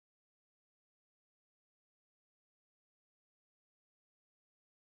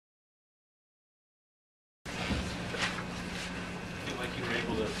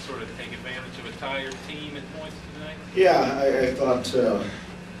entire team at points tonight? Yeah, I thought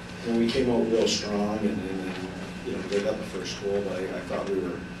when we came out real strong and you know, they got the first goal, but I thought we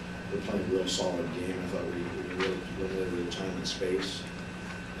were playing a real solid game. I thought we really limited the time and space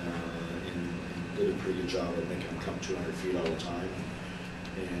and did a pretty good job of making them come 200 feet all the time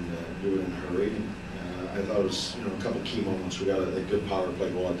and do it in a hurry. I thought it was, you know, a couple key moments. We got a good power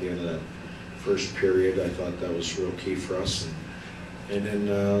play goal at the end of that first period. I thought that was real key for us. And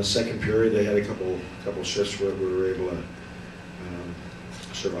then second period, they had a couple shifts where we were able to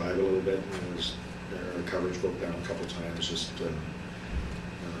survive a little bit. Their coverage broke down a couple times. Just a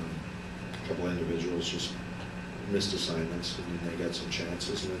couple individuals just missed assignments, and then they got some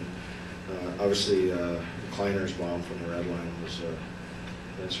chances. And then obviously Kleiner's bomb from the red line was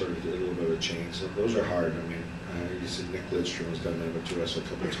that sort of did a little bit of a change. So those are hard. I mean, you see Nick Lidstrom has done that to us a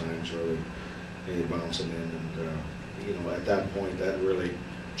couple of times where they bounce them in, and you know, at that point, that really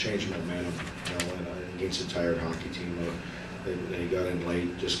changed momentum. You know, against a tired hockey team, they got in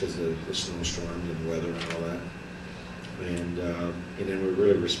late just because of the snowstorms and the weather and all that. And then we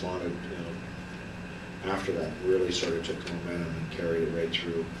really responded. You know, after that, really sort of took the momentum and carried it right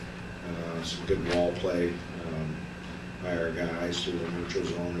through. Some good wall play by our guys through the neutral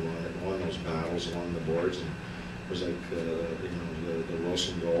zone. We won those battles along the boards, and it was like you know, the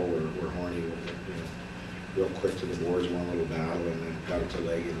Wilson goal where Horny, you know, real quick to the boards, won a little battle, and then got it to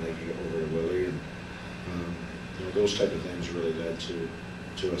Leggy, and Leggy over to Willie, and you know, those type of things really led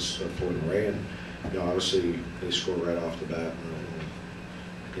to us pulling away. And you know, obviously they scored right off the bat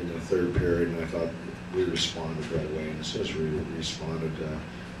in the third period, and I thought we responded right away. And as soon as we responded,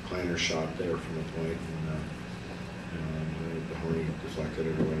 Kleiner shot there from the point, and the Horny deflected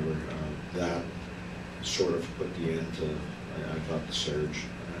it or whatever. That sort of put the end to, I thought, the surge.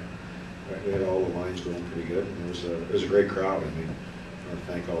 We had all the lines going pretty good, and it was a great crowd. I mean, I want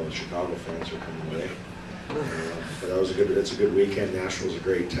to thank all the Chicago fans for coming away. But that was it's a good weekend. Nashville's a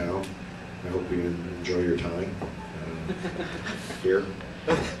great town. I hope you enjoy your time here.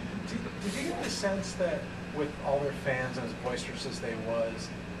 Did you get the sense that with all their fans and as boisterous as they was,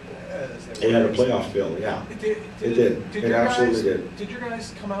 they had a playoff feel, yeah. It did. It absolutely did. Did your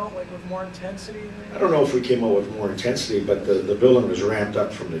guys come out like with more intensity? I don't know if we came out with more intensity, but the building was ramped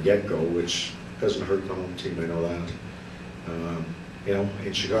up from the get-go, which doesn't hurt the home team. I know that. You know,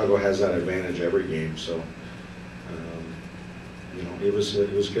 and Chicago has that advantage every game, so you know, it was good.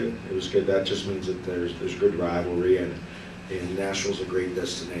 It was good. That just means that there's good rivalry, and Nashville's a great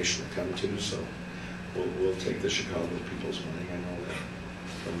destination to come to. So we'll take the Chicago people's money. I know that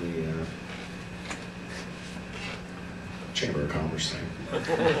from the Chamber of Commerce thing.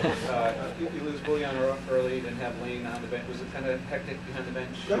 You lose Bouillon early, you didn't have Lane on the bench. Was it kind of hectic behind the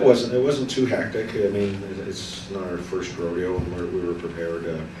bench? That wasn't. It wasn't too hectic. I mean, it's not our first rodeo, and we were prepared.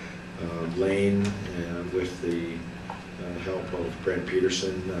 Lane, with the help of Brent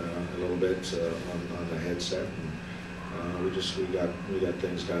Peterson a little bit on the headset, and we got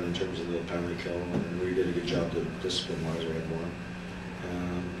things done in terms of the penalty kill, and we did a good job discipline-wise. We had one.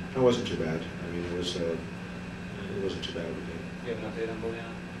 It wasn't too bad. I mean, it wasn't too bad. You have an update on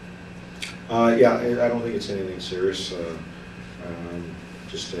Bouillon? Yeah, I don't think it's anything serious.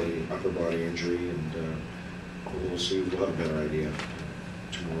 Just a upper body injury, and we'll see. We'll have a better idea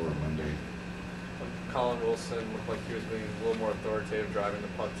tomorrow or Monday. Colin Wilson looked like he was being a little more authoritative, driving the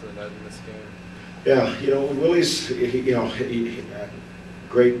puck to the net in this game. Yeah, you know, Willie's,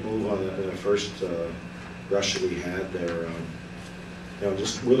 great move on the first rush that we had there. You know,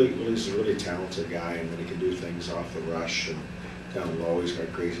 just Willie's a really talented guy, and when he can do things off the rush and down low, he's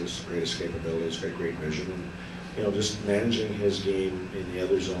got great escape ability, he's got great vision, and you know, just managing his game in the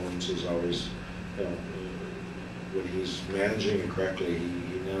other zones is always, you know, when he's managing it correctly, he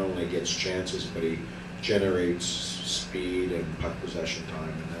not only gets chances, but he generates speed and puck possession time,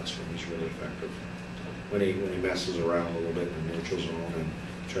 and that's when he's really effective. When he messes around a little bit in the neutral zone and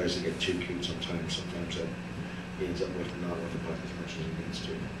tries to get too cute sometimes that he ends up not with the puck as much as he needs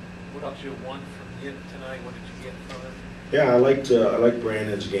to. What else you won from him tonight? What did you get from him? Yeah, I liked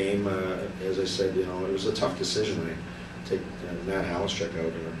Brandon's game. As I said, you know, it was a tough decision. I take Matt Halischuk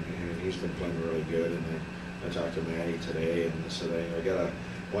out, and he's been playing really good. And I talked to Matty today, and I said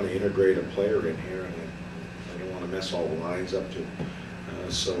I want to integrate a player in here, and I don't want to mess all the lines up too.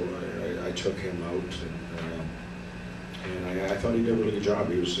 So I took him out, and I thought he did a really good job.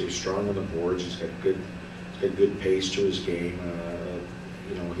 He was strong on the boards. He's got good pace to his game.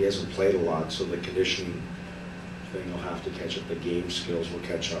 You know, he hasn't played a lot, so the conditioning thing will have to catch up. The game skills will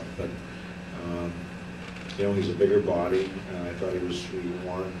catch up, but you know, he's a bigger body. I thought he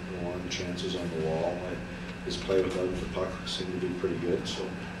won chances on the wall. His play without the puck seemed to be pretty good. So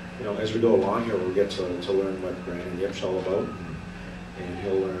you know, as we go along here, we'll get to learn what Brandon Yip's all about, and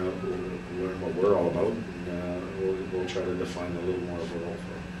he'll learn what we're all about, and we'll try to define a little more of a role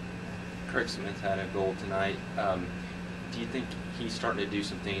for him. Craig Smith had a goal tonight. Do you think he's starting to do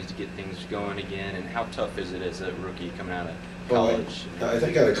some things to get things going again? And how tough is it as a rookie coming out of college? Well, I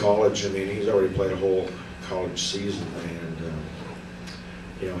think out of college, I mean, he's already played a whole college season, and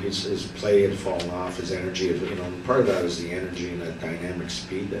you know, his play had fallen off, his energy, you know, part of that is the energy and that dynamic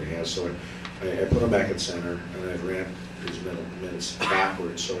speed that he has. So I put him back at center, and I've ramped his minutes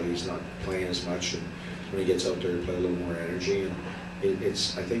backwards, so he's not playing as much, and when he gets out there, he play a little more energy, and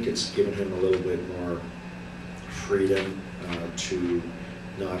I think it's given him a little bit more freedom to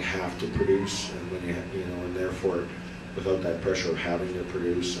not have to produce, and when you know, and therefore, without that pressure of having to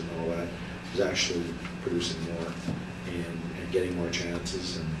produce and all that, he's actually producing more and getting more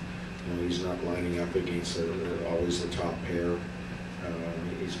chances, and you know, he's not lining up against always the top pair.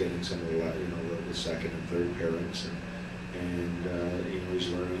 He's getting some of the, you know, the second and third pairings, and you know, he's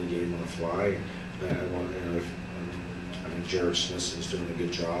learning the game on the fly. I think Jared Smith is doing a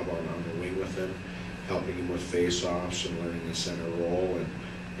good job on the wing with him, helping him with face-offs and learning the center role,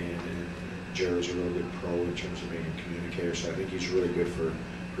 and Jared's a really good pro in terms of being a communicator, so I think he's really good for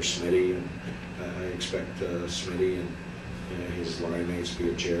Smitty, and I expect Smitty and his line mates, be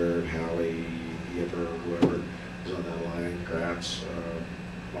it Jared, Hallie, Yipper, whoever is on that line, Gratz,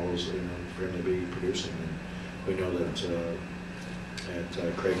 all those, you know, for him to be producing. And we know that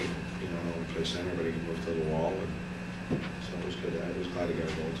Craig can, you know, not only play center, but he can move to the wall, and so it was good. I was glad he got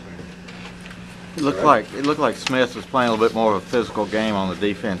a goal tonight. It looked like Smith was playing a little bit more of a physical game on the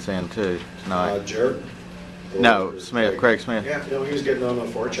defense end too tonight. Jared? No, Smith, Craig Smith. Yeah, you know, he was getting on the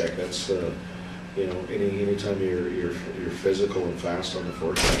forecheck. That's you know, anytime you're physical and fast on the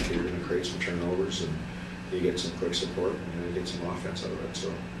forecheck, you're going to create some turnovers, and you get some quick support, and you get some offense out of it. So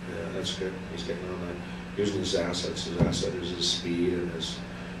yeah, that's good. He's getting on that, using his assets. His asset is his speed and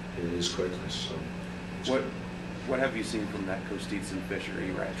his quickness. So what have you seen from that Kostic and Fisher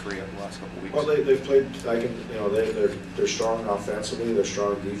Rattree over the last couple of weeks? well, they've played. You know, they're strong offensively. They're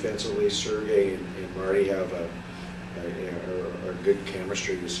strong defensively. Sergey and Marty have a good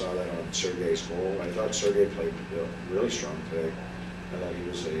chemistry. You saw that on Sergey's goal. I thought Sergey played really strong today. I thought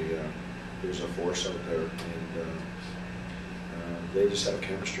he was a force out there, and they just have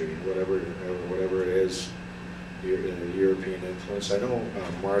chemistry. Whatever it is, European influence. I know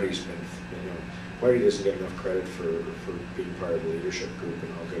Marty's been, you know, Marty doesn't get enough credit for being part of the leadership group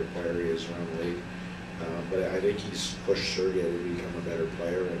and how good a player he is around the league. But I think he's pushed Sergey to become a better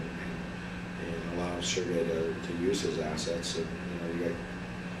player and allows Sergey to use his assets. And you know, you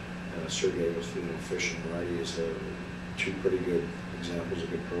got Sergey with, you know, Fish and Marty is two pretty good examples of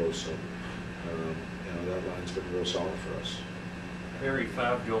good pros. So you know, that line's been real solid for us. Barry,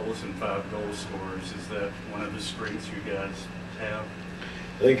 5 goals and 5 goal scorers. Is that one of the strengths you guys have?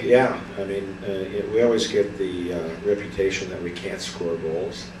 I think, yeah. I mean, we always get the reputation that we can't score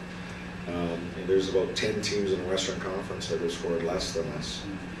goals. And there's about 10 teams in the Western Conference that have scored less than us,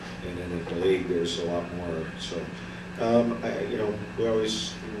 and then in the league there's a lot more. So, you know,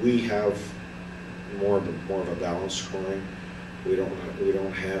 we have more of a balanced scoring. We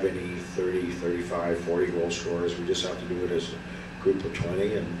don't have any 30, 35, 40 goal scorers. We just have to do it as a group of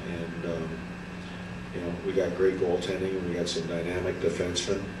 20, and you know, we got great goaltending, and we got some dynamic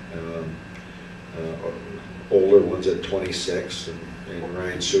defensemen. Older ones at 26, and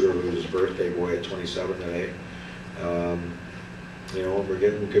Ryan Suter, who's his birthday boy, at 27 today. You know, we're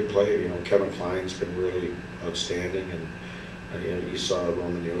getting good play. You know, Kevin Klein's been really outstanding, and you know, you saw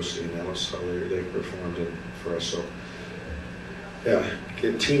Roman Yossi and Ellis, how they performed for us. So yeah,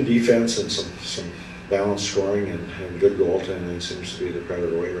 team defense and some balanced scoring and good goaltending seems to be the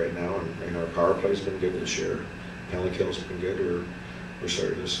Predator way right now. And our power play's been good this year. Penalty kill's been good. We're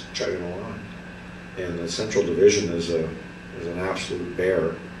sort of just chugging along. And the Central Division is an absolute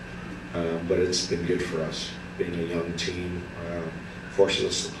bear, but it's been good for us. Being a young team forces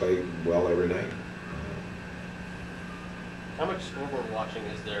us to play well every night. How much scoreboard watching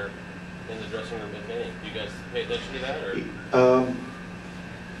is there in the dressing room, if any? Do you guys pay attention to that, or?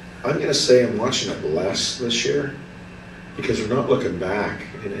 I'm going to say I'm watching it less this year because we're not looking back.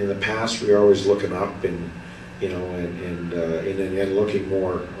 In the past, we were always looking up, and you know, and looking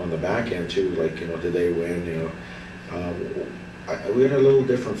more on the back end too. Like, you know, did they win? You know, we had a little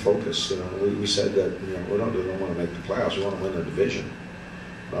different focus. You know, we said that, you know, we don't want to make the playoffs. We want to win the division.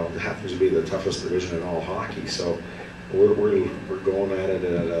 Well, it happens to be the toughest division in all hockey, so we're going at it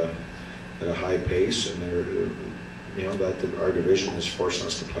at a high pace, and you know, that our division is forcing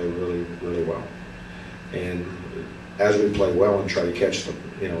us to play really, really well. And as we play well and try to catch the,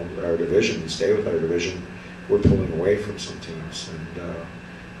 our division and stay with our division, we're pulling away from some teams, and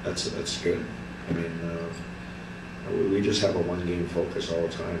that's good. I mean, we just have a one-game focus all the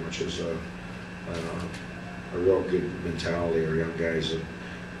time, which is a real good mentality. Our young guys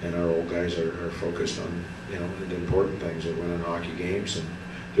and our old guys are focused on, the important things of winning hockey games and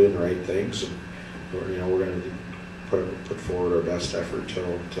doing the right things. And we're going to put forward our best effort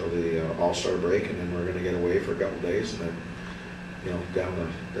till the All-Star break, and then we're going to get away for a couple days, and then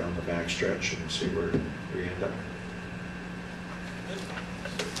down the back stretch and see where we end up.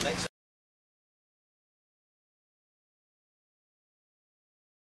 Thanks.